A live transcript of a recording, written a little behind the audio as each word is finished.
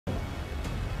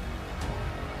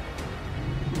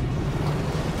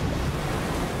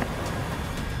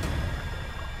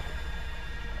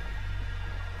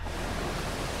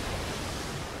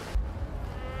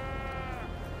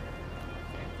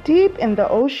Deep in the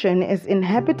ocean is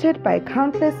inhabited by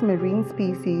countless marine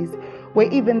species, where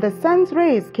even the sun's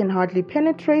rays can hardly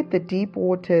penetrate the deep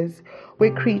waters,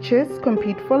 where creatures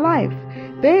compete for life.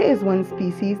 There is one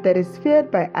species that is feared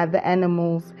by other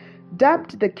animals.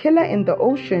 Dubbed the killer in the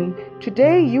ocean,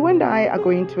 today you and I are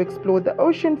going to explore the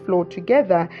ocean floor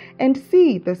together and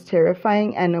see this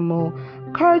terrifying animal,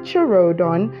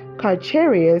 Carcharodon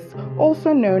carcharias,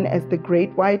 also known as the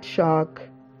great white shark.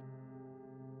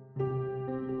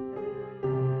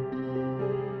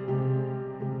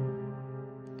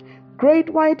 Great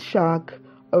white shark,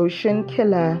 ocean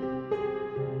killer.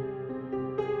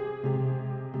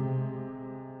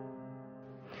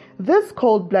 This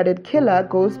cold-blooded killer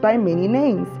goes by many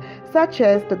names, such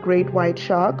as the great white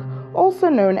shark, also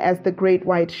known as the great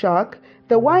white shark,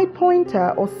 the white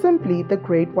pointer, or simply the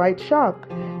great white shark,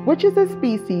 which is a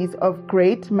species of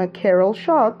great mackerel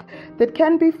shark that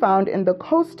can be found in the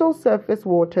coastal surface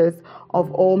waters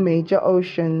of all major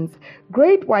oceans.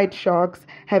 Great white sharks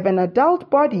have an adult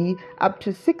body up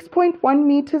to 6.1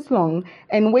 meters long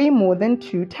and weigh more than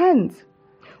 2 tons.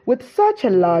 With such a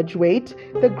large weight,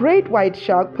 the great white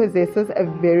shark possesses a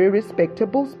very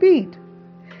respectable speed.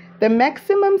 The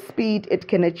maximum speed it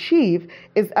can achieve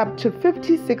is up to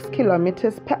 56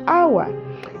 kilometers per hour.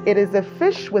 It is a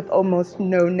fish with almost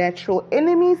no natural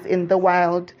enemies in the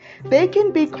wild. They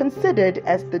can be considered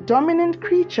as the dominant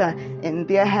creature in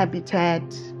their habitat.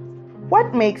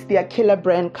 What makes their killer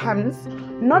brand comes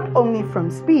not only from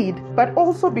speed, but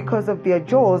also because of their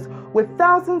jaws with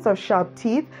thousands of sharp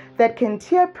teeth that can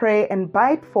tear prey, and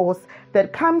bite force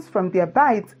that comes from their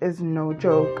bites is no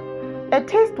joke. A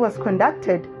test was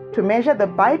conducted to measure the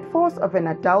bite force of an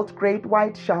adult great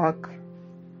white shark.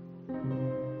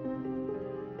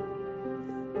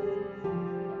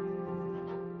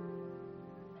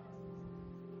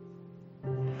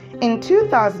 In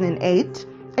 2008,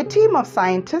 a team of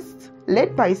scientists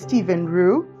led by Stephen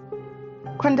Rue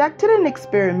conducted an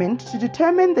experiment to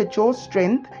determine the jaw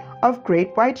strength of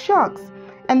great white sharks,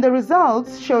 and the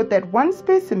results showed that one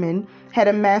specimen had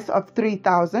a mass of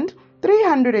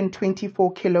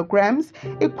 3,324 kilograms,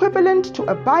 equivalent to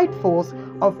a bite force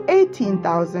of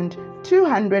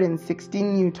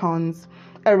 18,216 newtons,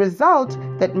 a result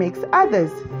that makes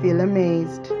others feel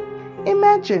amazed.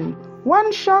 Imagine,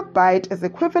 one shark bite is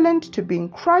equivalent to being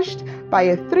crushed by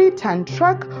a 3-ton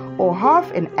truck or half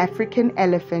an African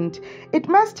elephant. It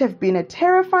must have been a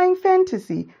terrifying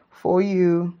fantasy for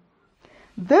you.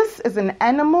 This is an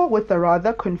animal with a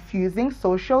rather confusing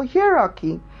social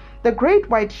hierarchy. The great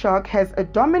white shark has a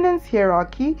dominance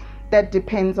hierarchy that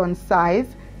depends on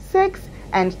size, sex,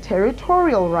 and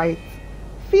territorial rights.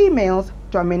 Females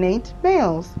dominate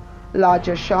males.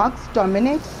 Larger sharks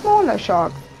dominate smaller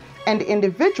sharks. And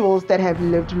individuals that have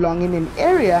lived long in an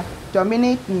area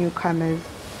dominate newcomers.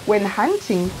 When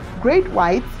hunting, great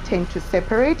whites tend to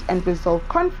separate and resolve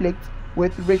conflicts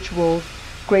with rituals.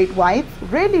 Great whites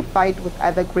rarely fight with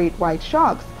other great white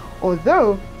sharks,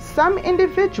 although some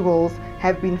individuals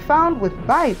have been found with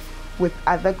bites with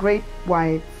other great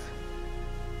whites.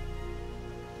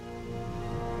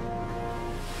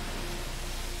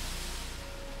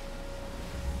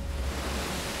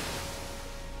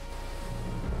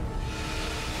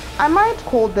 I might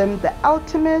call them the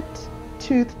ultimate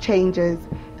tooth changers.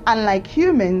 Unlike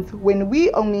humans, when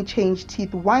we only change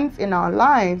teeth once in our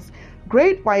lives,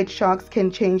 great white sharks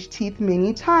can change teeth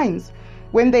many times.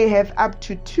 When they have up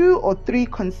to 2 or 3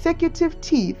 consecutive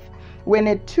teeth, when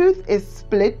a tooth is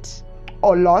split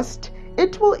or lost,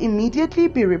 it will immediately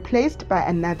be replaced by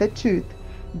another tooth.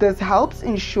 This helps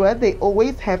ensure they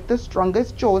always have the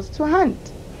strongest jaws to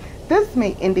hunt. This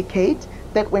may indicate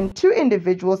that when 2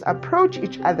 individuals approach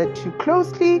each other too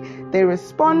closely, they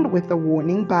respond with a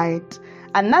warning bite.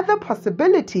 Another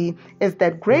possibility is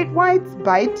that great whites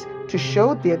bite to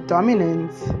show their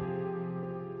dominance.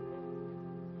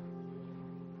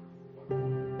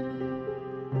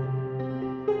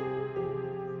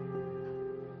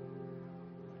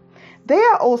 They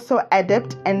are also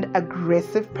adept and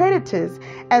aggressive predators,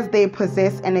 as they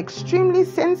possess an extremely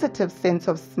sensitive sense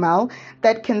of smell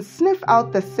that can sniff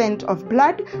out the scent of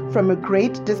blood from a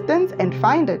great distance and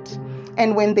find it.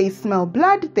 And when they smell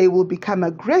blood, they will become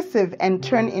aggressive and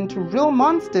turn into real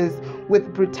monsters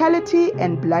with brutality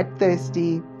and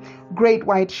bloodthirsty. Great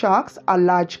white sharks are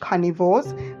large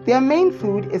carnivores. Their main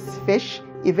food is fish,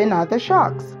 even other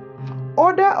sharks.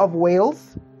 Order of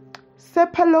whales: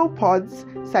 cephalopods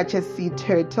such as sea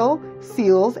turtle,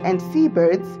 seals, and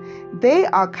seabirds. They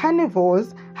are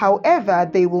carnivores, however,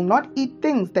 they will not eat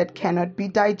things that cannot be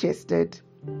digested.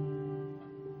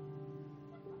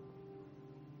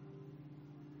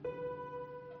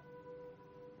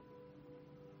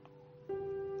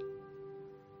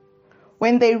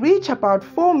 When they reach about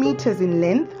 4 meters in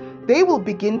length, they will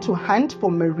begin to hunt for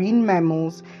marine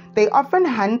mammals. They often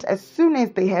hunt as soon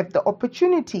as they have the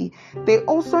opportunity. They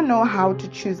also know how to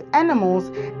choose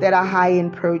animals that are high in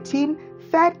protein,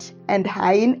 fat, and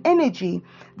high in energy.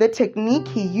 The technique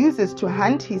he uses to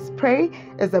hunt his prey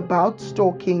is about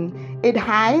stalking. It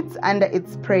hides under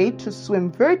its prey to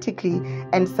swim vertically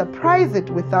and surprise it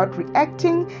without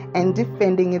reacting and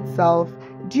defending itself.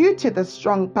 Due to the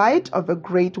strong bite of a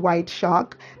great white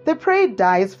shark, the prey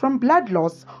dies from blood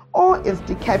loss or is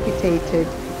decapitated.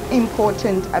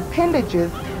 Important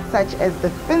appendages such as the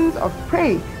fins of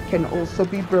prey can also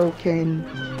be broken.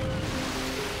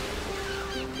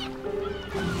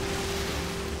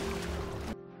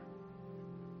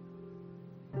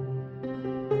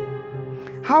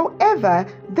 However,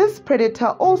 this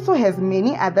predator also has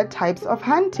many other types of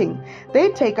hunting.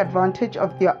 They take advantage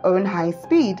of their own high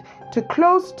speed to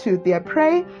close to their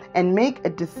prey and make a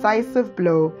decisive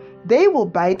blow. They will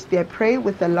bite their prey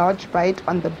with a large bite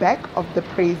on the back of the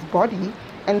prey's body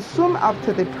and swim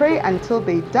after the prey until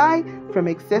they die from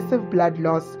excessive blood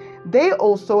loss. They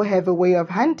also have a way of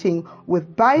hunting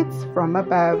with bites from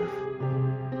above.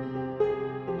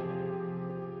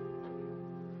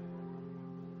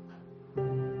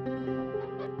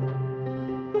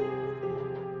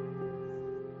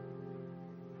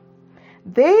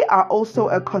 They are also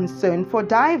a concern for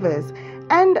divers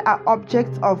and are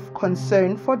objects of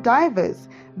concern for divers.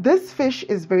 This fish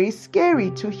is very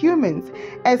scary to humans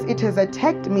as it has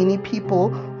attacked many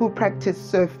people who practice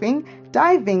surfing,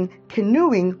 diving,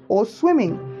 canoeing, or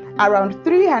swimming. Around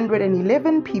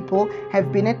 311 people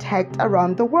have been attacked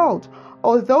around the world.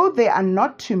 Although they are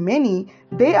not too many,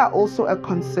 they are also a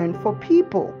concern for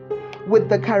people. With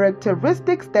the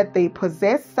characteristics that they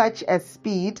possess, such as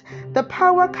speed, the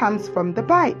power comes from the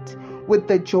bite. With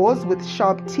the jaws with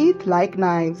sharp teeth like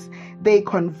knives, they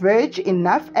converge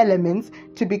enough elements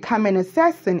to become an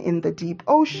assassin in the deep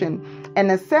ocean,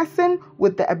 an assassin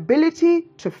with the ability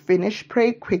to finish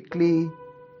prey quickly.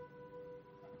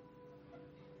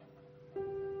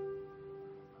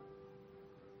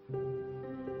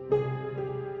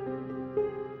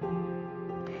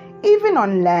 Even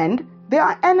on land, there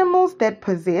are animals that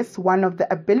possess one of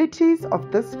the abilities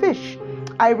of this fish.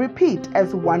 I repeat,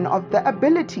 as one of the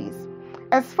abilities.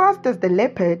 As fast as the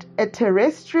leopard, a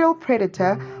terrestrial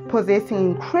predator possessing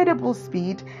incredible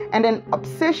speed and an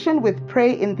obsession with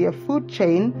prey in their food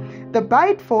chain, the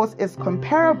bite force is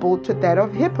comparable to that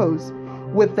of hippos.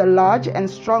 With the large and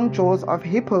strong jaws of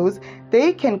hippos,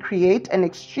 they can create an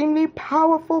extremely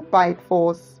powerful bite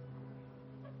force.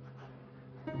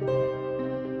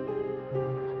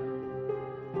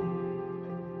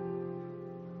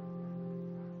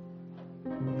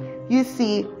 You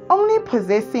see, only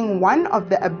possessing one of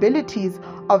the abilities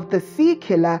of the sea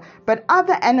killer, but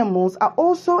other animals are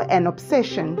also an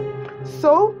obsession.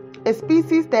 So, a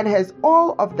species that has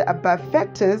all of the above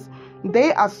factors,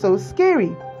 they are so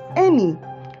scary.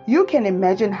 You can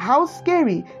imagine how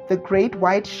scary the great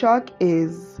white shark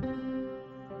is.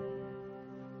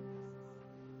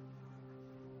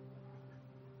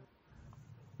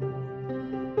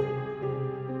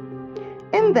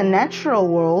 In the natural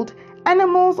world,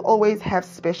 animals always have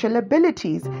special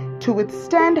abilities to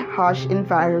withstand harsh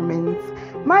environments.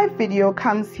 My video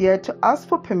comes here to ask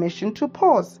for permission to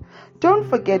pause. Don't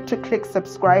forget to click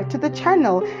subscribe to the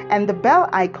channel and the bell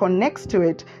icon next to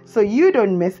it so you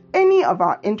don't miss any of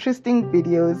our interesting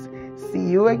videos. See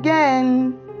you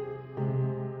again.